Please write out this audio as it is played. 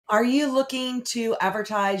Are you looking to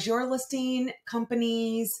advertise your listing,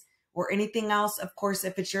 companies, or anything else? Of course,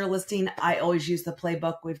 if it's your listing, I always use the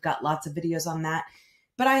playbook. We've got lots of videos on that.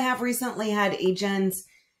 But I have recently had agents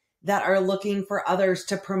that are looking for others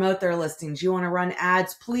to promote their listings. You want to run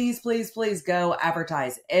ads, please, please, please go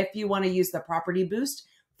advertise. If you want to use the property boost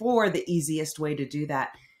for the easiest way to do that,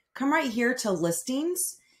 come right here to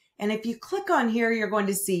listings. And if you click on here, you're going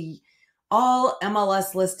to see all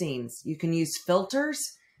MLS listings. You can use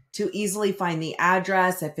filters to easily find the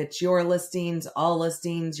address. If it's your listings, all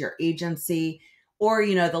listings, your agency, or,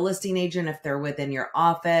 the listing agent, if they're within your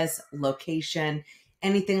office, location,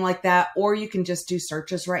 anything like that, or you can just do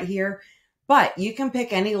searches right here. But you can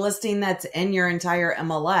pick any listing that's in your entire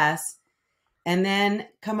MLS and then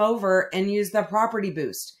come over and use the property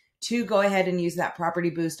boost to go ahead and use that property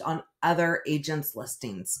boost on other agents'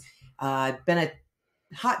 listings. Been a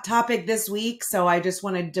hot topic this week, so I just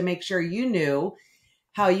wanted to make sure you knew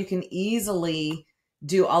how you can easily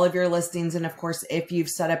do all of your listings. And of course, if you've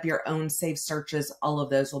set up your own saved searches, all of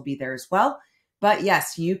those will be there as well. But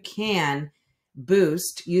yes, you can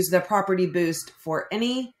use the property boost for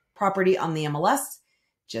any property on the MLS.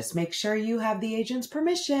 Just make sure you have the agent's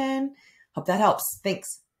permission. Hope that helps.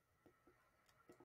 Thanks.